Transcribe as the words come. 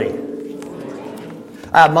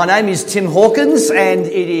My name is Tim Hawkins, and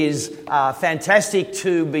it is fantastic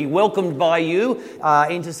to be welcomed by you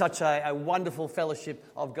into such a wonderful fellowship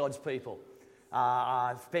of God's people.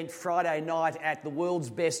 I spent Friday night at the world's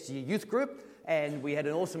best youth group, and we had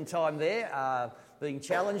an awesome time there, being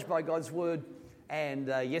challenged by God's word. And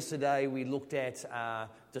yesterday we looked at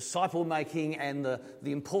disciple making and the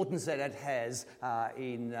importance that it has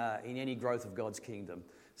in any growth of God's kingdom.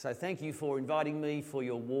 So thank you for inviting me, for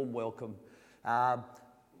your warm welcome.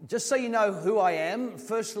 Just so you know who I am,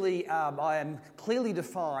 firstly, I am clearly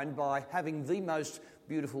defined by having the most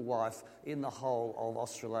beautiful wife in the whole of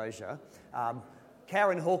Australasia.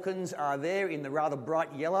 Karen Hawkins are there in the rather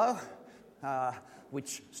bright yellow,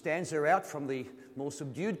 which stands her out from the more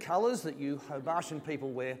subdued colours that you Hobartian people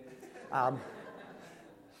wear.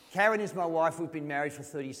 Karen is my wife. We've been married for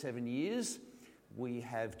 37 years. We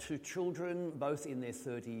have 2 children, both in their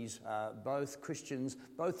 30s, both Christians,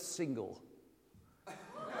 both single.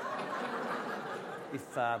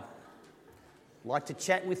 If like to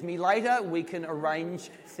chat with me later, we can arrange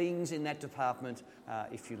things in that department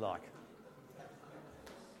if you like.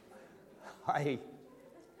 I've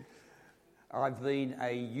been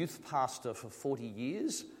a youth pastor for 40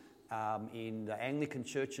 years in the Anglican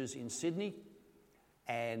churches in Sydney,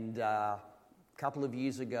 and a couple of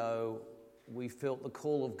years ago we felt the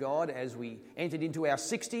call of God as we entered into our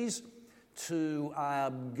 60s to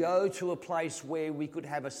go to a place where we could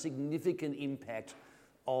have a significant impact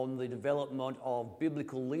on the development of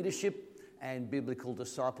biblical leadership and biblical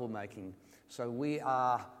disciple making. So we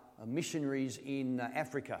are missionaries in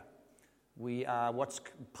Africa. We are what's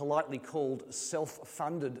politely called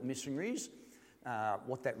self-funded missionaries.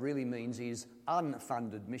 What that really means is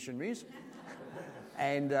unfunded missionaries.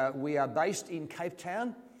 And we are based in Cape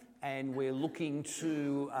Town, and we're looking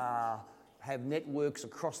to have networks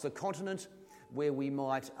across the continent where we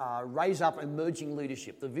might raise up emerging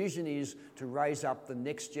leadership. The vision is to raise up the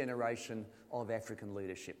next generation of African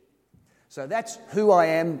leadership. So that's who I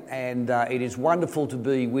am, and it is wonderful to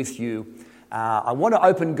be with you. I want to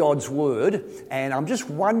open God's Word, and I'm just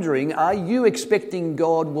wondering, are you expecting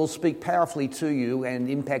God will speak powerfully to you and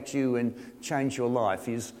impact you and change your life?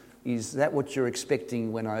 Is that what you're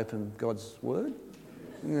expecting when I open God's Word?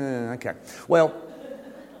 Okay. Well,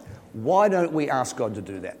 why don't we ask God to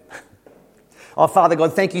do that? Oh, Father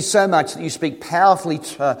God, thank you so much that you speak powerfully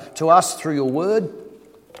to us through your Word.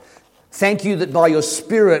 Thank you that by your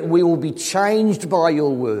Spirit we will be changed by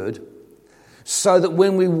your Word, so that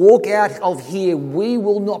when we walk out of here, we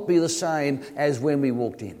will not be the same as when we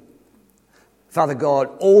walked in. Father God,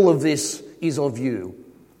 all of this is of you,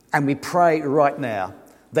 and we pray right now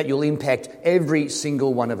that you'll impact every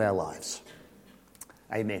single one of our lives.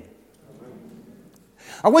 Amen.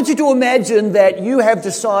 I want you to imagine that you have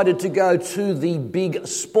decided to go to the big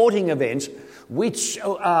sporting event, which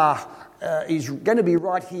is going to be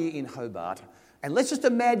right here in Hobart. And let's just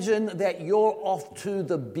imagine that you're off to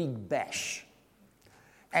the Big Bash.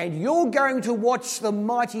 And you're going to watch the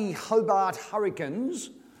mighty Hobart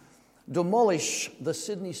Hurricanes demolish the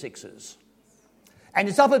Sydney Sixers. And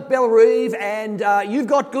it's up at Bellerive, and you've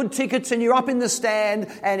got good tickets, and you're up in the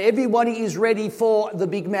stand, and everybody is ready for the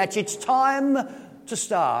big match. It's time to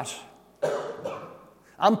start.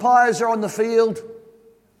 Umpires are on the field.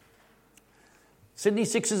 Sydney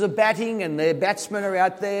Sixers are batting, and their batsmen are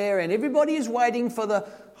out there, and everybody is waiting for the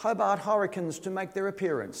Hobart Hurricanes to make their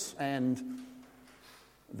appearance, and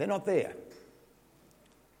they're not there.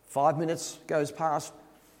 5 minutes goes past,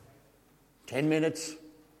 10 minutes,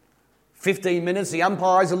 15 minutes, the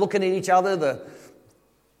umpires are looking at each other, the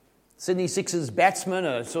Sydney Sixers batsmen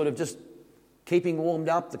are sort of just keeping warmed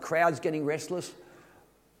up, the crowd's getting restless.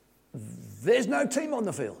 There's no team on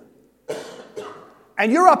the field. And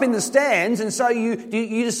you're up in the stands, and so you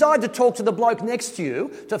decide to talk to the bloke next to you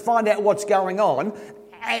to find out what's going on,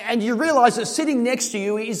 and you realise that sitting next to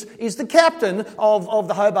you is the captain of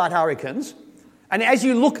the Hobart Hurricanes. And as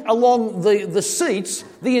you look along the seats,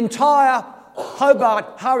 the entire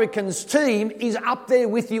Hobart Hurricanes team is up there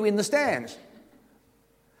with you in the stands.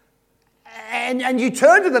 And you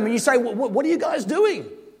turn to them and you say, what are you guys doing?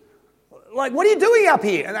 Like, what are you doing up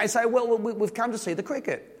here? And they say, well, we've come to see the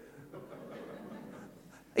cricket.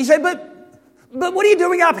 You say, but what are you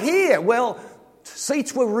doing up here? Well,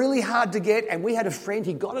 seats were really hard to get, and we had a friend,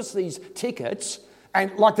 he got us these tickets,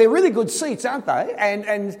 and like they're really good seats, aren't they?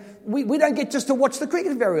 And we don't get just to watch the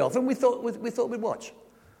cricket very often. We thought we'd watch.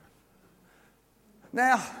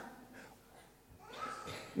 Now,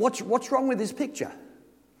 what's wrong with this picture?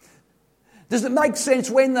 Does it make sense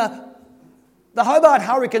when the Hobart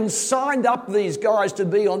Hurricanes signed up these guys to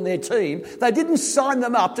be on their team? They didn't sign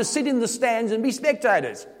them up to sit in the stands and be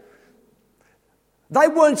spectators. They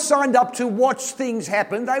weren't signed up to watch things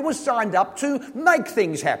happen. They were signed up to make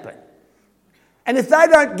things happen. And if they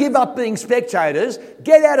don't give up being spectators,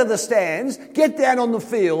 get out of the stands, get down on the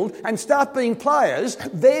field and start being players,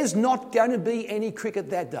 there's not going to be any cricket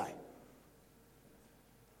that day.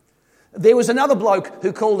 There was another bloke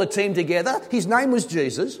who called a team together. His name was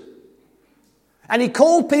Jesus. And he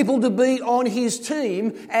called people to be on his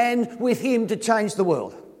team and with him to change the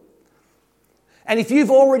world. And if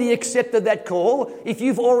you've already accepted that call, if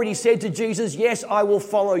you've already said to Jesus, yes, I will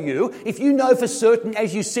follow you, if you know for certain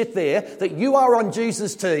as you sit there that you are on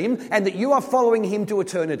Jesus' team and that you are following him to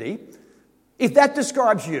eternity, if that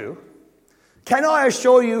describes you, can I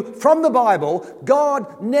assure you from the Bible,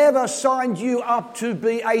 God never signed you up to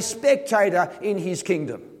be a spectator in his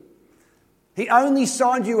kingdom. He only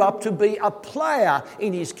signed you up to be a player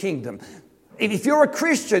in his kingdom. If you're a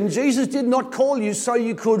Christian, Jesus did not call you so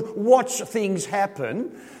you could watch things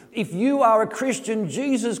happen. If you are a Christian,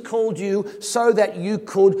 Jesus called you so that you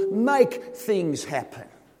could make things happen.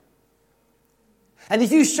 And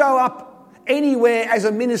if you show up anywhere as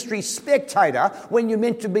a ministry spectator when you're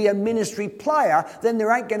meant to be a ministry player, then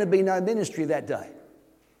there ain't going to be no ministry that day.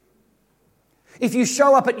 If you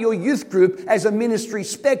show up at your youth group as a ministry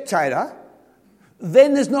spectator,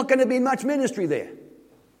 then there's not going to be much ministry there.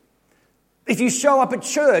 If you show up at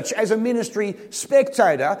church as a ministry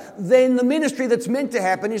spectator, then the ministry that's meant to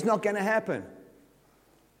happen is not going to happen.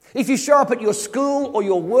 If you show up at your school or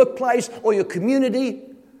your workplace or your community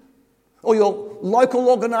or your local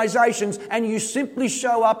organisations and you simply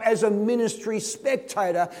show up as a ministry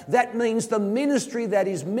spectator, that means the ministry that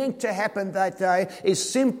is meant to happen that day is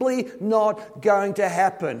simply not going to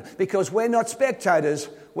happen because we're not spectators,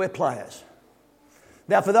 we're players.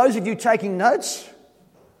 Now, for those of you taking notes,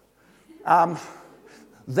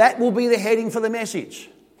 that will be the heading for the message.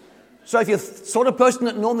 So if you're the sort of person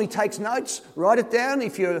that normally takes notes, write it down.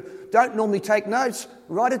 If you don't normally take notes,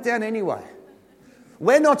 write it down anyway.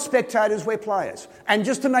 We're not spectators, we're players. And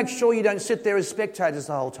just to make sure you don't sit there as spectators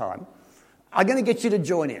the whole time, I'm going to get you to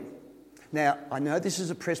join in. Now, I know this is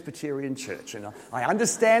a Presbyterian church, and I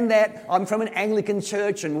understand that. I'm from an Anglican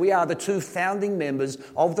church, and we are the two founding members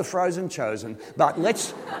of the Frozen Chosen. But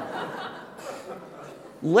let's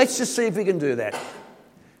just see if we can do that.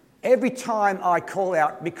 Every time I call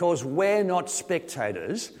out, because we're not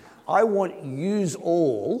spectators, I want yous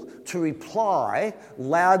all to reply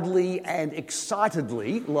loudly and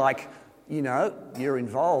excitedly, like, you know, you're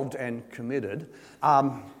involved and committed,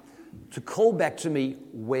 to call back to me,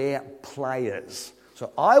 we're players.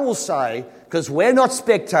 So I will say, because we're not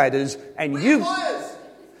spectators, and you... Players!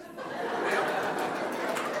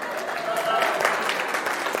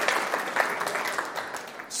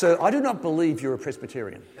 So I do not believe you're a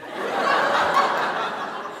Presbyterian.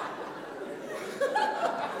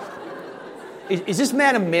 Is this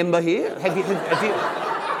man a member here? Have you...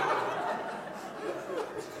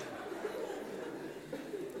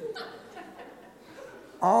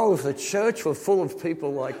 Oh, if the church were full of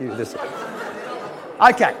people like you.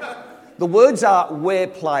 Okay. The words are we're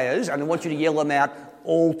players, and I want you to yell them out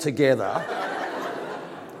all together.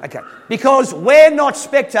 Okay. Because we're not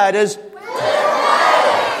spectators.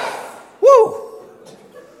 Woo!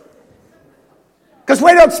 Because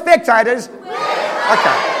we're not spectators.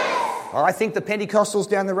 Okay. I think the Pentecostals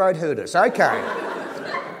down the road heard us. Okay.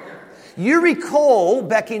 You recall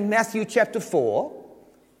back in Matthew chapter 4,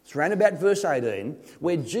 it's around about verse 18,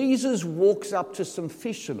 where Jesus walks up to some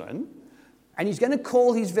fishermen and he's going to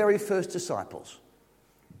call his very first disciples.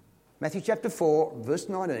 Matthew chapter 4, verse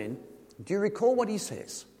 19. Do you recall what he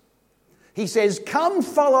says? He says, "Come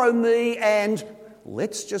follow me," and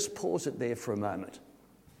let's just pause it there for a moment.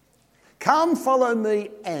 Come follow me,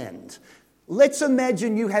 and let's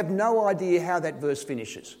imagine you have no idea how that verse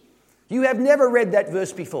finishes. You have never read that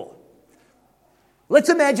verse before. Let's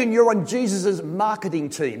imagine you're on Jesus' marketing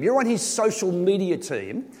team. You're on his social media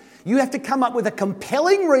team. You have to come up with a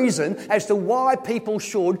compelling reason as to why people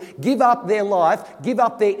should give up their life, give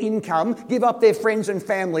up their income, give up their friends and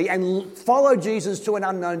family, and follow Jesus to an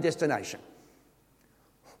unknown destination.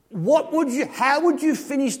 How would you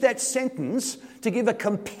finish that sentence to give a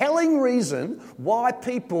compelling reason why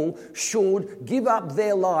people should give up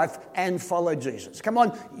their life and follow Jesus? Come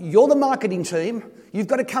on, you're the marketing team. You've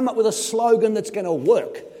got to come up with a slogan that's going to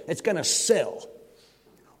work. It's going to sell.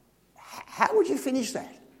 How would you finish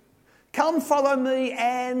that? Come follow me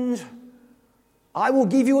and I will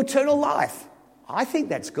give you eternal life. I think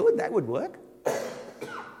that's good. That would work.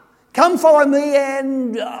 Come follow me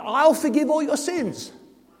and I'll forgive all your sins.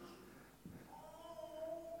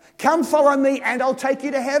 Come follow me and I'll take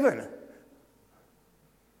you to heaven.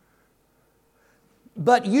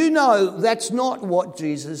 But you know that's not what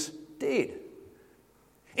Jesus did.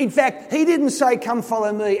 In fact, he didn't say, come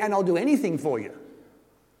follow me and I'll do anything for you.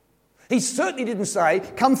 He certainly didn't say,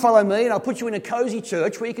 come follow me and I'll put you in a cozy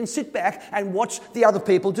church where you can sit back and watch the other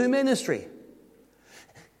people do ministry.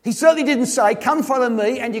 He certainly didn't say, come follow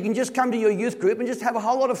me and you can just come to your youth group and just have a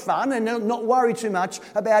whole lot of fun and not worry too much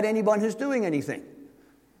about anyone who's doing anything.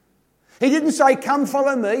 He didn't say, come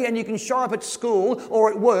follow me and you can show up at school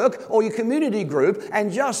or at work or your community group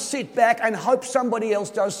and just sit back and hope somebody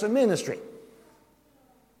else does some ministry.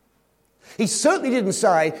 He certainly didn't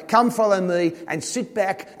say, come follow me and sit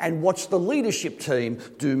back and watch the leadership team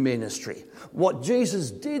do ministry. What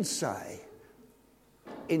Jesus did say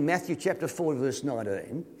in Matthew chapter 4 verse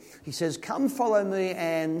 19, he says, come follow me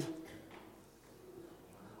and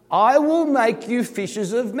I will make you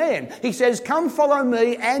fishers of men. He says, come follow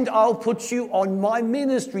me and I'll put you on my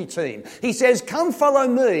ministry team. He says, come follow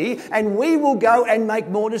me and we will go and make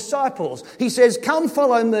more disciples. He says, come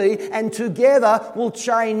follow me and together we'll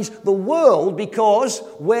change the world because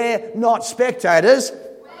we're not spectators.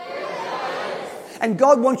 And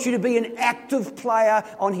God wants you to be an active player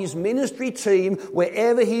on his ministry team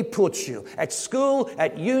wherever he puts you. At school,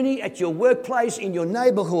 at uni, at your workplace, in your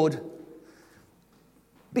neighbourhood.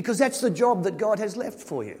 Because that's the job that God has left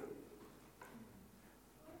for you.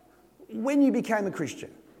 When you became a Christian,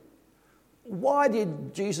 why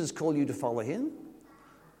did Jesus call you to follow him?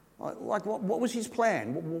 Like, what was his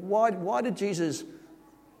plan? Why did Jesus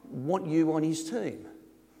want you on his team?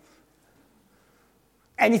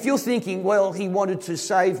 And if you're thinking, well, he wanted to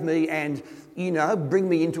save me and, bring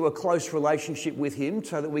me into a close relationship with him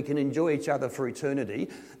so that we can enjoy each other for eternity,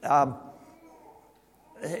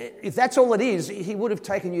 if that's all it is, he would have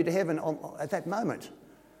taken you to heaven at that moment.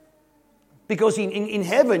 Because in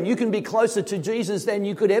heaven, you can be closer to Jesus than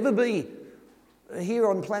you could ever be here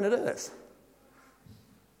on planet Earth.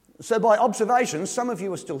 So by observation, some of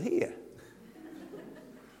you are still here.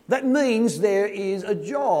 That means there is a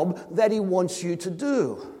job that he wants you to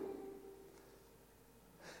do.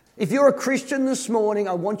 If you're a Christian this morning,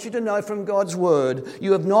 I want you to know from God's word,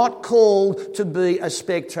 you have not called to be a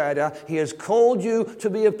spectator. He has called you to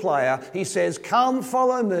be a player. He says, come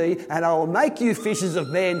follow me and I will make you fishers of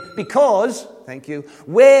men because, thank you,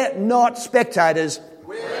 we're not spectators.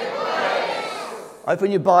 We're players.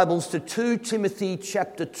 Open your Bibles to 2 Timothy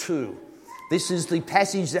chapter 2. This is the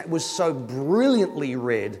passage that was so brilliantly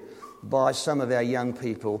read by some of our young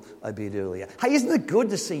people a bit earlier. Hey, isn't it good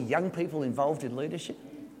to see young people involved in leadership?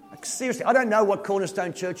 Seriously, I don't know what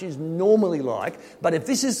Cornerstone Church is normally like, but if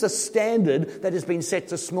this is the standard that has been set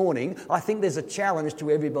this morning, I think there's a challenge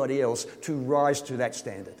to everybody else to rise to that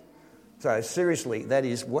standard. So seriously, that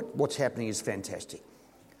is what's happening is fantastic.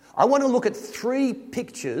 I want to look at 3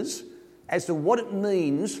 pictures as to what it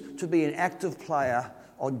means to be an active player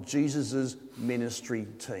on Jesus' ministry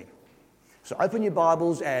team. So open your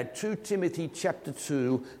Bibles at 2 Timothy chapter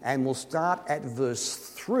 2 and we'll start at verse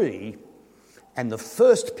 3. And the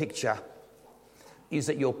first picture is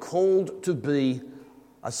that you're called to be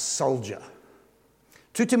a soldier.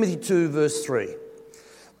 2 Timothy 2 verse 3.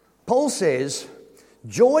 Paul says,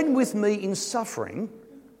 join with me in suffering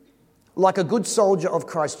like a good soldier of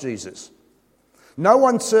Christ Jesus. No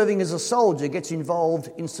one serving as a soldier gets involved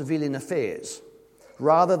in civilian affairs.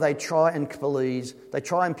 Rather, they try and please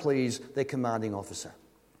their commanding officer.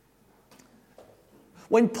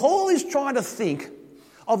 When Paul is trying to think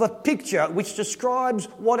of a picture which describes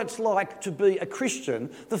what it's like to be a Christian,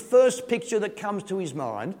 the first picture that comes to his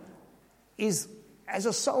mind is as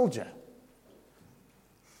a soldier.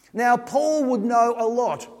 Now, Paul would know a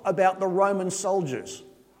lot about the Roman soldiers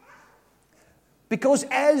because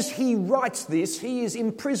as he writes this, he is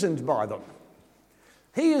imprisoned by them.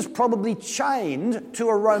 He is probably chained to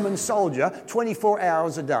a Roman soldier 24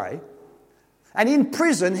 hours a day. And in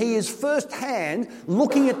prison, he is firsthand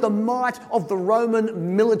looking at the might of the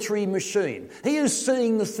Roman military machine. He is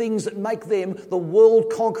seeing the things that make them the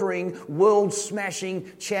world-conquering,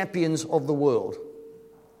 world-smashing champions of the world.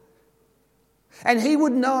 And he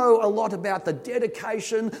would know a lot about the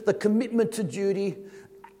dedication, the commitment to duty.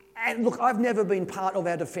 And look, I've never been part of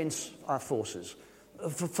our defence forces.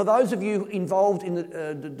 For those of you involved in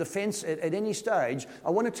the defence at any stage, I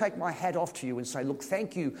want to take my hat off to you and say, look,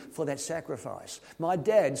 thank you for that sacrifice. My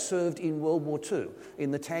dad served in World War II in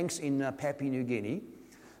the tanks in Papua New Guinea.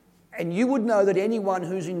 And you would know that anyone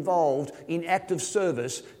who's involved in active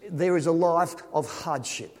service, there is a life of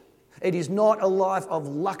hardship. It is not a life of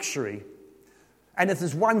luxury. And if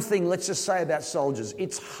there's one thing, let's just say about soldiers,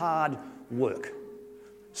 it's hard work.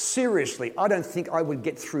 Seriously, I don't think I would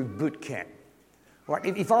get through boot camp Like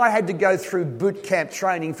if I had to go through boot camp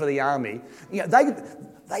training for the army,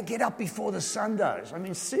 they get up before the sun goes. I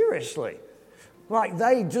mean, seriously. Like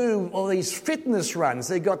they do all these fitness runs.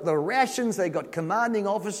 They've got the rations, they've got commanding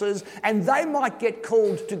officers, and they might get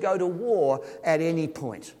called to go to war at any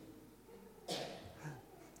point.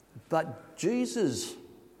 But Jesus,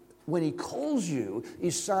 when he calls you,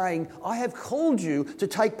 is saying, I have called you to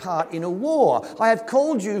take part in a war. I have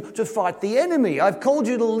called you to fight the enemy. I've called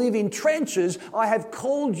you to live in trenches. I have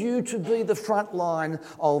called you to be the front line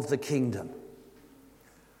of the kingdom.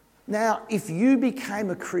 Now, if you became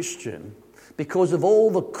a Christian because of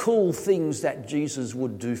all the cool things that Jesus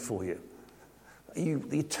would do for you,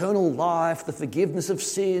 the eternal life, the forgiveness of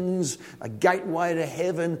sins, a gateway to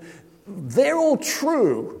heaven, they're all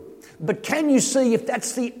true. But can you see if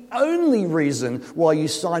that's the only reason why you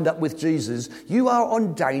signed up with Jesus, you are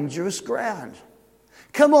on dangerous ground.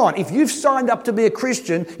 Come on, if you've signed up to be a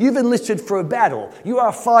Christian, you've enlisted for a battle. You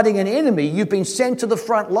are fighting an enemy. You've been sent to the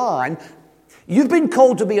front line. You've been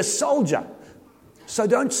called to be a soldier. So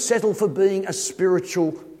don't settle for being a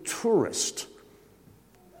spiritual tourist.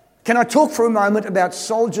 Can I talk for a moment about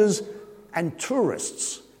soldiers and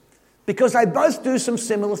tourists? Because they both do some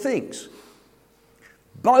similar things.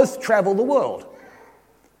 Both travel the world.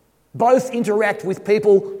 Both interact with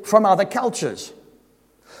people from other cultures.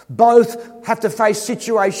 Both have to face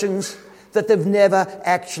situations that they've never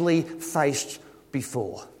actually faced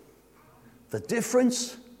before. The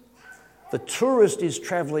difference? The tourist is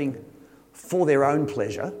travelling for their own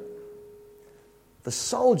pleasure. The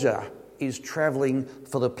soldier is travelling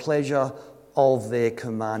for the pleasure of their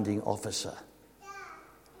commanding officer.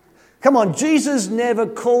 Come on, Jesus never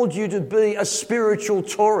called you to be a spiritual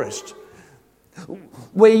tourist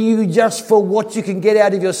where you just for what you can get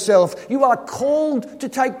out of yourself. You are called to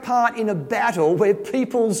take part in a battle where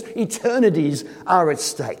people's eternities are at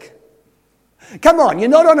stake. Come on, you're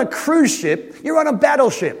not on a cruise ship, you're on a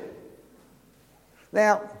battleship.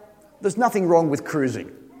 Now, there's nothing wrong with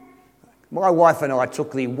cruising. My wife and I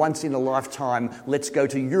took the once-in-a-lifetime let's go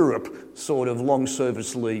to Europe sort of long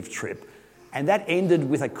service leave trip. And that ended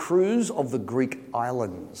with a cruise of the Greek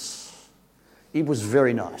islands. It was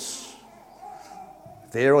very nice.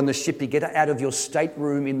 There on the ship, you get out of your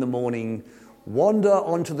stateroom in the morning, wander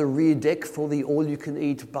onto the rear deck for the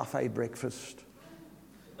all-you-can-eat buffet breakfast.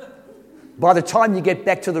 By the time you get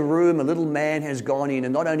back to the room, a little man has gone in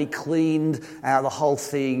and not only cleaned the whole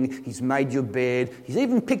thing, he's made your bed, he's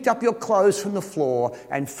even picked up your clothes from the floor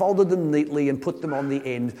and folded them neatly and put them on the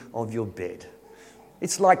end of your bed.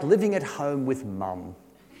 It's like living at home with mum.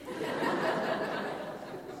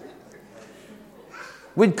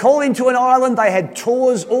 We'd call into an island, they had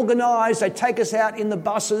tours organised, they'd take us out in the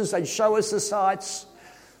buses, they'd show us the sights.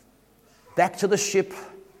 Back to the ship,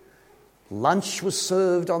 lunch was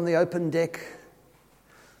served on the open deck.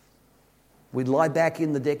 We'd lie back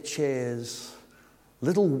in the deck chairs,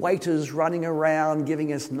 little waiters running around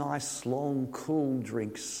giving us nice, long, cool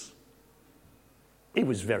drinks. It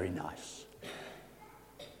was very nice.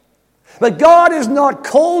 But God has not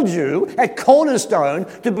called you at Cornerstone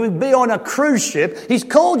to be on a cruise ship. He's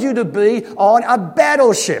called you to be on a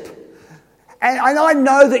battleship. And I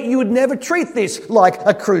know that you would never treat this like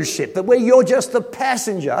a cruise ship, but where you're just the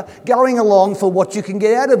passenger going along for what you can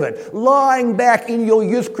get out of it. Lying back in your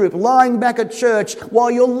youth group, lying back at church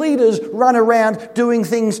while your leaders run around doing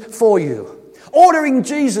things for you. Ordering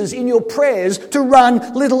Jesus in your prayers to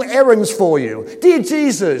run little errands for you. Dear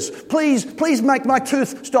Jesus, please make my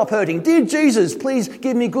tooth stop hurting. Dear Jesus, please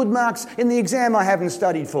give me good marks in the exam I haven't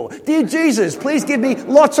studied for. Dear Jesus, please give me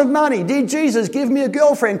lots of money. Dear Jesus, give me a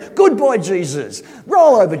girlfriend. Good boy, Jesus.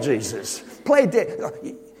 Roll over, Jesus. Play dead.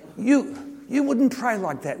 You wouldn't pray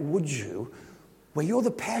like that, would you? Where you're the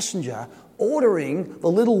passenger ordering the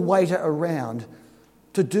little waiter around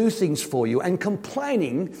to do things for you and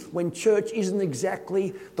complaining when church isn't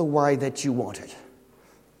exactly the way that you want it.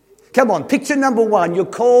 Come on, picture number one, you're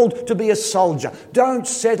called to be a soldier. Don't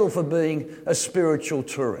settle for being a spiritual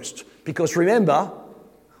tourist. Because remember,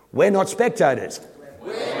 we're not spectators.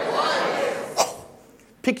 We're players.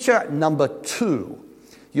 Picture number two,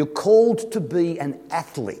 you're called to be an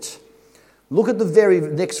athlete. Look at the very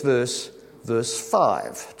next verse, verse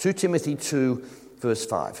 5. 2 Timothy 2, verse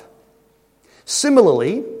 5.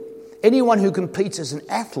 Similarly, anyone who competes as an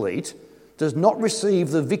athlete does not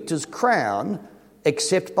receive the victor's crown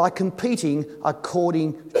except by competing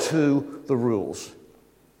according to the rules.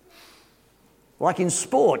 Like in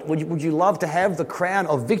sport, would you love to have the crown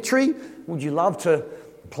of victory? Would you love to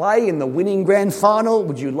play in the winning grand final?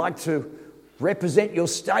 Would you like to represent your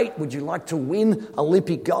state? Would you like to win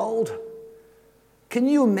Olympic gold? Can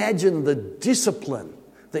you imagine the discipline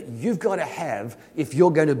that you've got to have if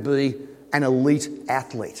you're going to be an elite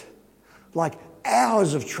athlete. Like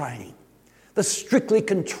hours of training, the strictly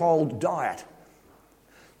controlled diet,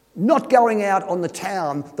 not going out on the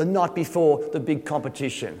town the night before the big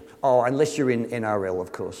competition. Oh, unless you're in NRL,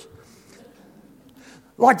 of course.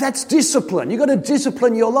 Like that's discipline. You've got to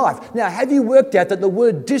discipline your life. Now, have you worked out that the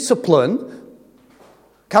word discipline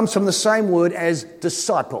comes from the same word as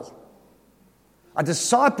disciple? A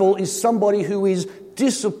disciple is somebody who is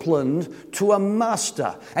disciplined to a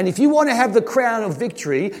master. And if you want to have the crown of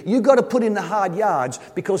victory, you've got to put in the hard yards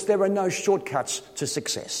because there are no shortcuts to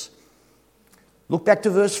success. Look back to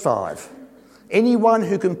verse 5. Anyone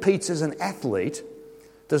who competes as an athlete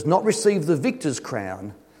does not receive the victor's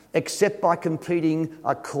crown except by competing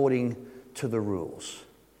according to the rules.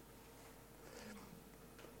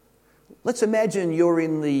 Let's imagine you're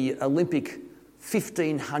in the Olympic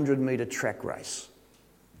 1,500 metre track race.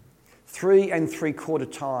 3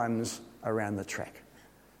 3/4 times around the track.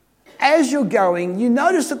 As you're going, you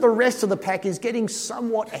notice that the rest of the pack is getting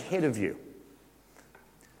somewhat ahead of you.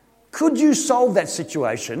 Could you solve that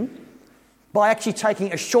situation by actually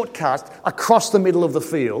taking a shortcut across the middle of the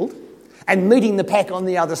field and meeting the pack on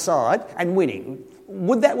the other side and winning?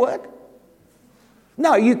 Would that work?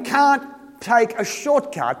 No, you can't take a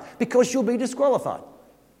shortcut because you'll be disqualified.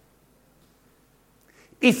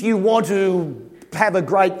 If you want to have a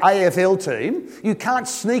great AFL team, you can't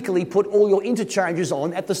sneakily put all your interchanges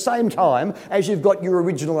on at the same time as you've got your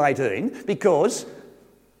original 18 because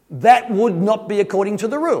that would not be according to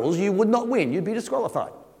the rules. You would not win. You'd be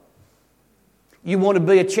disqualified. You want to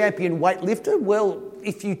be a champion weightlifter? Well,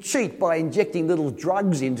 if you cheat by injecting little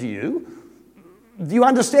drugs into you, you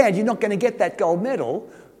understand you're not going to get that gold medal.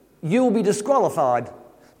 You will be disqualified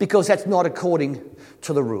because that's not according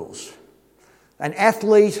to the rules. An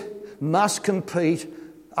athlete must compete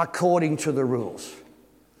according to the rules.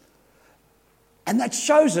 And that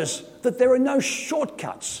shows us that there are no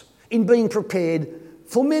shortcuts in being prepared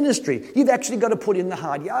for ministry. You've actually got to put in the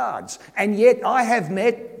hard yards. And yet I have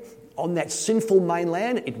met on that sinful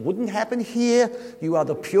mainland, it wouldn't happen here. You are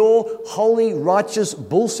the pure, holy, righteous,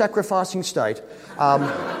 bull-sacrificing state.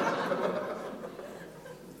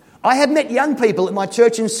 I have met young people at my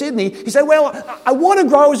church in Sydney who say, well, I want to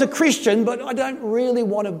grow as a Christian, but I don't really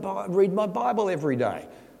want to read my Bible every day.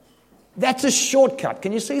 That's a shortcut.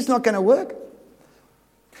 Can you see it's not going to work?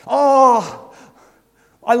 Oh,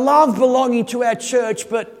 I love belonging to our church,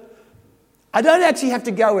 but I don't actually have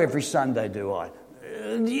to go every Sunday, do I?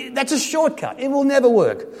 That's a shortcut. It will never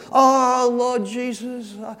work. Oh, Lord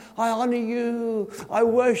Jesus, I honour you. I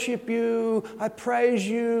worship you. I praise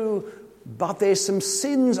you. But there's some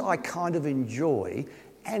sins I kind of enjoy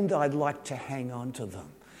and I'd like to hang on to them.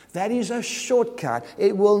 That is a shortcut.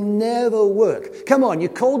 It will never work. Come on,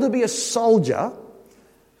 you're called to be a soldier,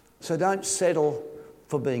 so don't settle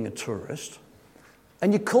for being a tourist.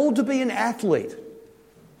 And you're called to be an athlete,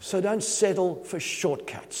 so don't settle for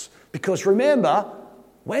shortcuts. Because remember,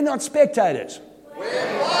 we're not spectators. We're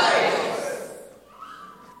players.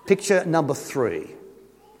 Picture number 3.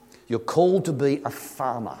 You're called to be a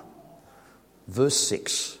farmer. Verse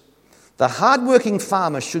 6. The hard-working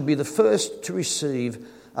farmer should be the first to receive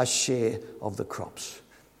a share of the crops.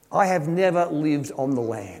 I have never lived on the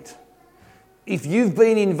land. If you've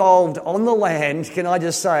been involved on the land, can I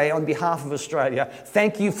just say on behalf of Australia,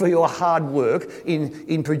 thank you for your hard work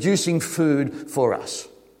in producing food for us.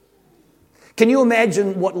 Can you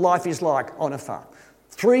imagine what life is like on a farm?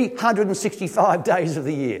 365 days of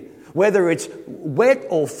the year. Whether it's wet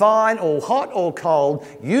or fine or hot or cold,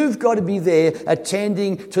 you've got to be there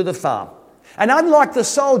attending to the farm. And unlike the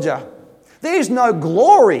soldier, there's no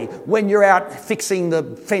glory when you're out fixing the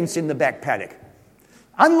fence in the back paddock.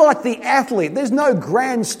 Unlike the athlete, there's no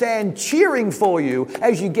grandstand cheering for you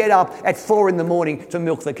as you get up at 4 a.m. to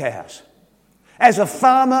milk the cows. As a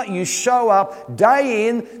farmer, you show up day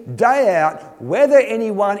in, day out, whether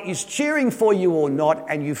anyone is cheering for you or not,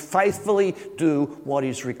 and you faithfully do what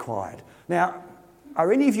is required. Now,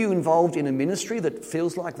 are any of you involved in a ministry that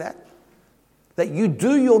feels like that? That you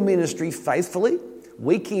do your ministry faithfully,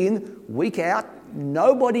 week in, week out,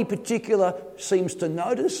 nobody particular seems to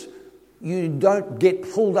notice. You don't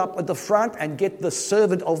get pulled up at the front and get the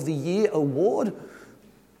Servant of the Year award.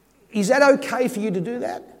 Is that okay for you to do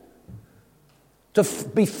that? To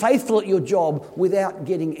be faithful at your job without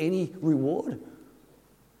getting any reward?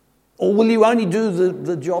 Or will you only do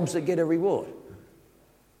the jobs that get a reward?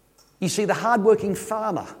 You see, the hardworking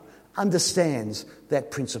farmer understands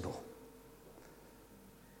that principle.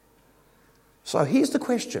 So here's the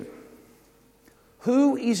question.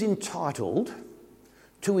 Who is entitled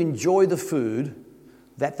to enjoy the food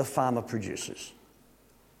that the farmer produces?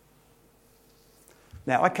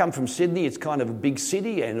 Now, I come from Sydney. It's kind of a big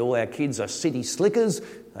city, and all our kids are city slickers.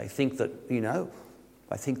 They think that,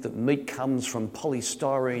 meat comes from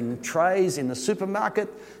polystyrene trays in the supermarket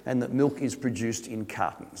and that milk is produced in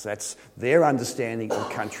cartons. That's their understanding of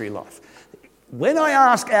country life. When I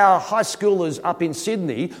ask our high schoolers up in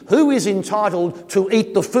Sydney who is entitled to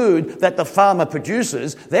eat the food that the farmer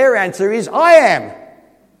produces, their answer is, I am.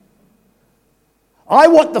 I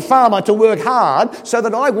want the farmer to work hard so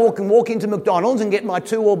that I can walk into McDonald's and get my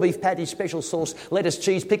 2 all-beef patties, special sauce, lettuce,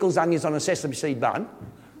 cheese, pickles, onions on a sesame seed bun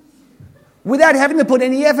without having to put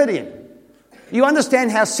any effort in. You understand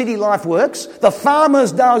how city life works? The farmer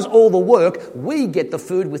does all the work. We get the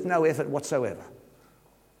food with no effort whatsoever.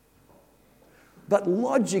 But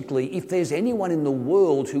logically, if there's anyone in the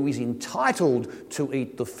world who is entitled to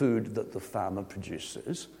eat the food that the farmer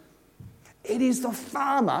produces, it is the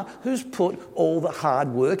farmer who's put all the hard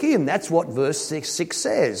work in. That's what verse 6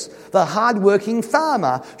 says. The hard-working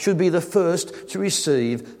farmer should be the first to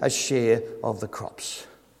receive a share of the crops.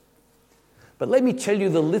 But let me tell you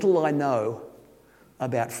the little I know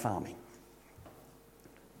about farming.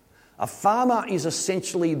 A farmer is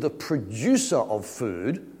essentially the producer of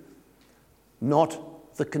food,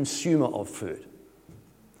 not the consumer of food.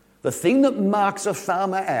 The thing that marks a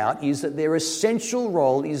farmer out is that their essential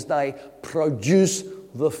role is they produce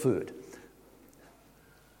the food.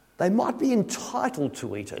 They might be entitled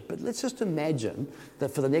to eat it, but let's just imagine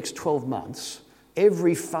that for the next 12 months,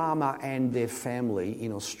 every farmer and their family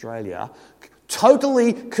in Australia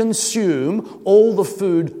totally consume all the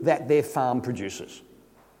food that their farm produces.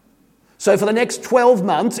 So for the next 12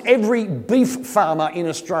 months, every beef farmer in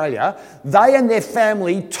Australia, they and their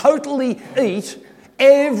family totally eat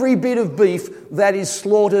every bit of beef that is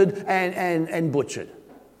slaughtered and butchered.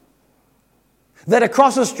 That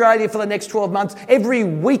across Australia for the next 12 months, every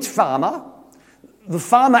wheat farmer, the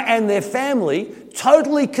farmer and their family,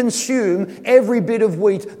 totally consume every bit of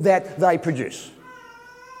wheat that they produce.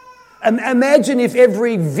 Imagine if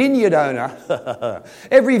every vineyard owner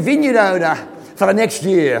for the next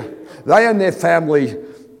year, they and their family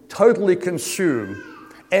totally consume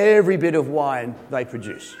every bit of wine they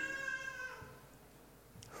produce.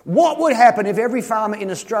 What would happen if every farmer in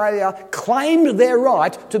Australia claimed their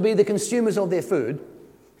right to be the consumers of their food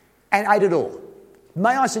and ate it all?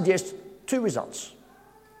 May I suggest 2 results?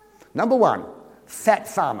 Number 1, fat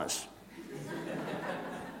farmers.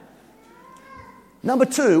 Number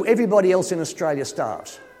 2, everybody else in Australia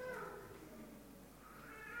starves.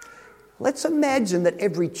 Let's imagine that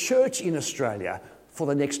every church in Australia for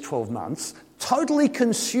the next 12 months totally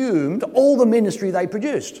consumed all the ministry they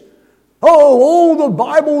produced. Oh, all the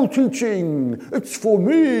Bible teaching, it's for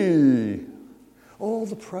me. All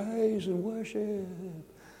the praise and worship,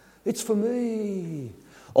 it's for me.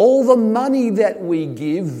 All the money that we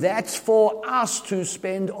give, that's for us to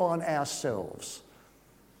spend on ourselves.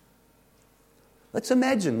 Let's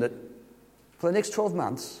imagine that for the next 12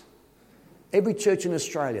 months, every church in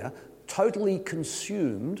Australia totally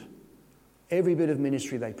consumed every bit of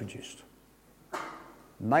ministry they produced.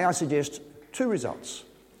 May I suggest 2 results?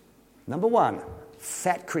 Number 1,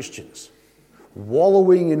 fat Christians,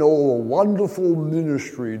 wallowing in all the wonderful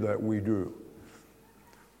ministry that we do.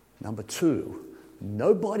 Number 2,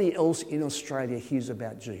 nobody else in Australia hears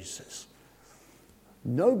about Jesus.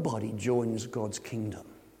 Nobody joins God's kingdom.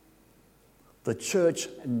 The church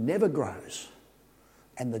never grows,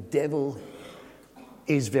 and the devil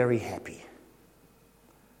is very happy.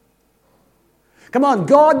 Come on,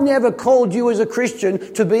 God never called you as a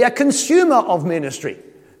Christian to be a consumer of ministry.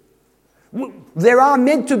 There are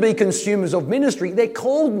meant to be consumers of ministry. They're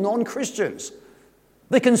called non-Christians.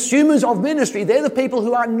 The consumers of ministry, they're the people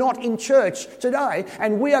who are not in church today,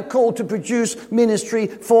 and we are called to produce ministry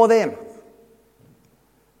for them.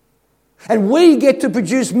 And we get to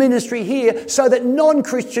produce ministry here so that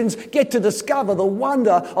non-Christians get to discover the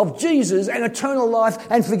wonder of Jesus and eternal life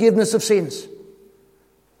and forgiveness of sins.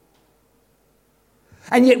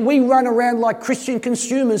 And yet we run around like Christian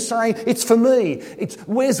consumers saying, it's for me.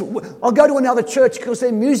 I'll go to another church because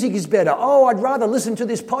their music is better. Oh, I'd rather listen to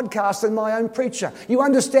this podcast than my own preacher. You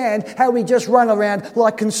understand how we just run around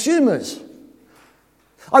like consumers.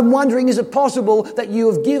 I'm wondering, is it possible that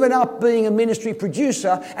you have given up being a ministry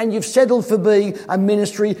producer and you've settled for being a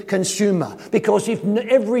ministry consumer? Because if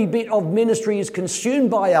every bit of ministry is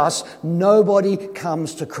consumed by us, nobody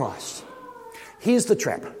comes to Christ. Here's the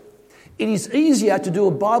trap. It is easier to do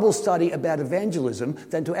a Bible study about evangelism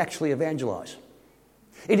than to actually evangelize.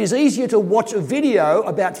 It is easier to watch a video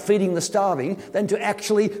about feeding the starving than to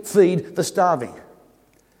actually feed the starving.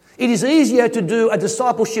 It is easier to do a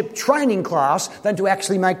discipleship training class than to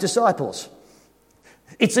actually make disciples.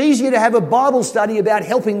 It's easier to have a Bible study about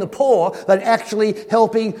helping the poor than actually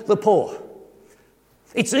helping the poor.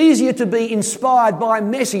 It's easier to be inspired by a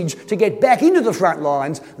message to get back into the front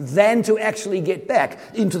lines than to actually get back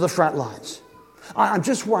into the front lines. I'm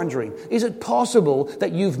just wondering, is it possible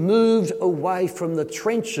that you've moved away from the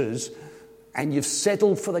trenches and you've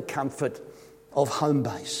settled for the comfort of home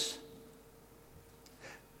base?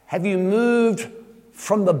 Have you moved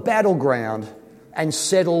from the battleground and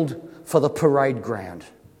settled for the parade ground?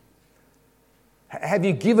 Have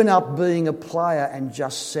you given up being a player and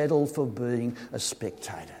just settled for being a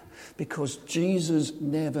spectator? Because Jesus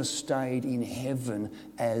never stayed in heaven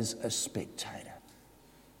as a spectator.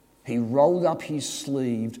 He rolled up his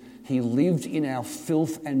sleeve, he lived in our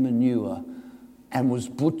filth and manure, and was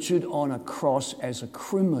butchered on a cross as a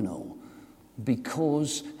criminal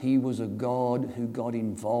because he was a God who got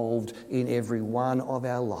involved in every one of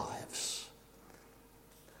our lives.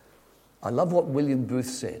 I love what William Booth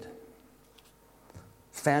said,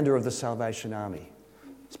 founder of the Salvation Army.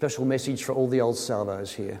 Special message for all the old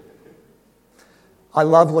salvos here. I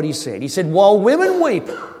love what he said. He said, while women weep,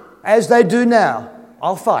 as they do now,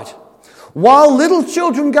 I'll fight. While little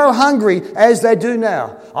children go hungry, as they do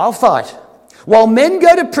now, I'll fight. While men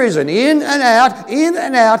go to prison, in and out,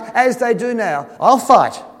 as they do now, I'll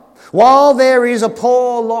fight. While there is a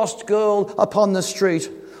poor lost girl upon the street,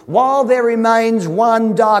 while there remains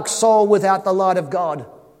one dark soul without the light of God,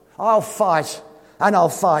 I'll fight, and I'll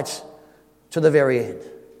fight to the very end.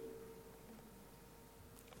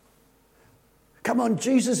 Come on,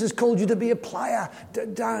 Jesus has called you to be a player.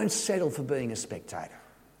 Don't settle for being a spectator.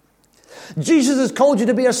 Jesus has called you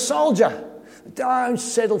to be a soldier. Don't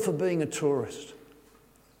settle for being a tourist.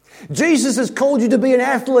 Jesus has called you to be an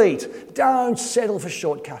athlete. Don't settle for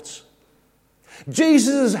shortcuts.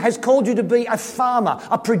 Jesus has called you to be a farmer,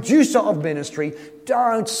 a producer of ministry.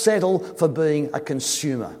 Don't settle for being a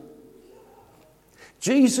consumer.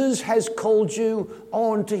 Jesus has called you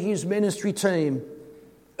onto his ministry team.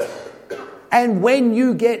 And when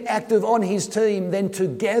you get active on his team, then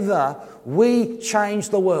together we change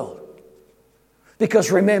the world.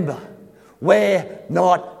 Because remember, we're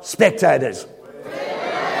not spectators.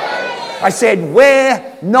 I said,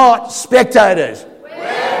 we're not spectators.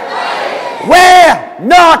 We're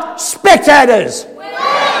not spectators.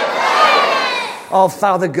 Oh,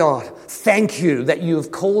 Father God, thank you that you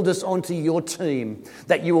have called us onto your team,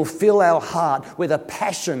 that you will fill our heart with a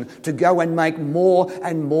passion to go and make more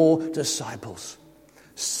and more disciples.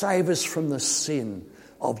 Save us from the sin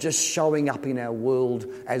of just showing up in our world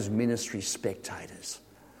as ministry spectators.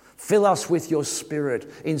 Fill us with your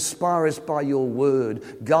Spirit. Inspire us by your word.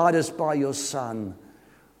 Guide us by your Son,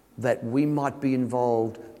 that we might be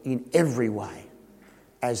involved in every way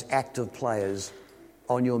as active players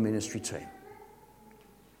on your ministry team.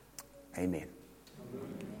 Amen.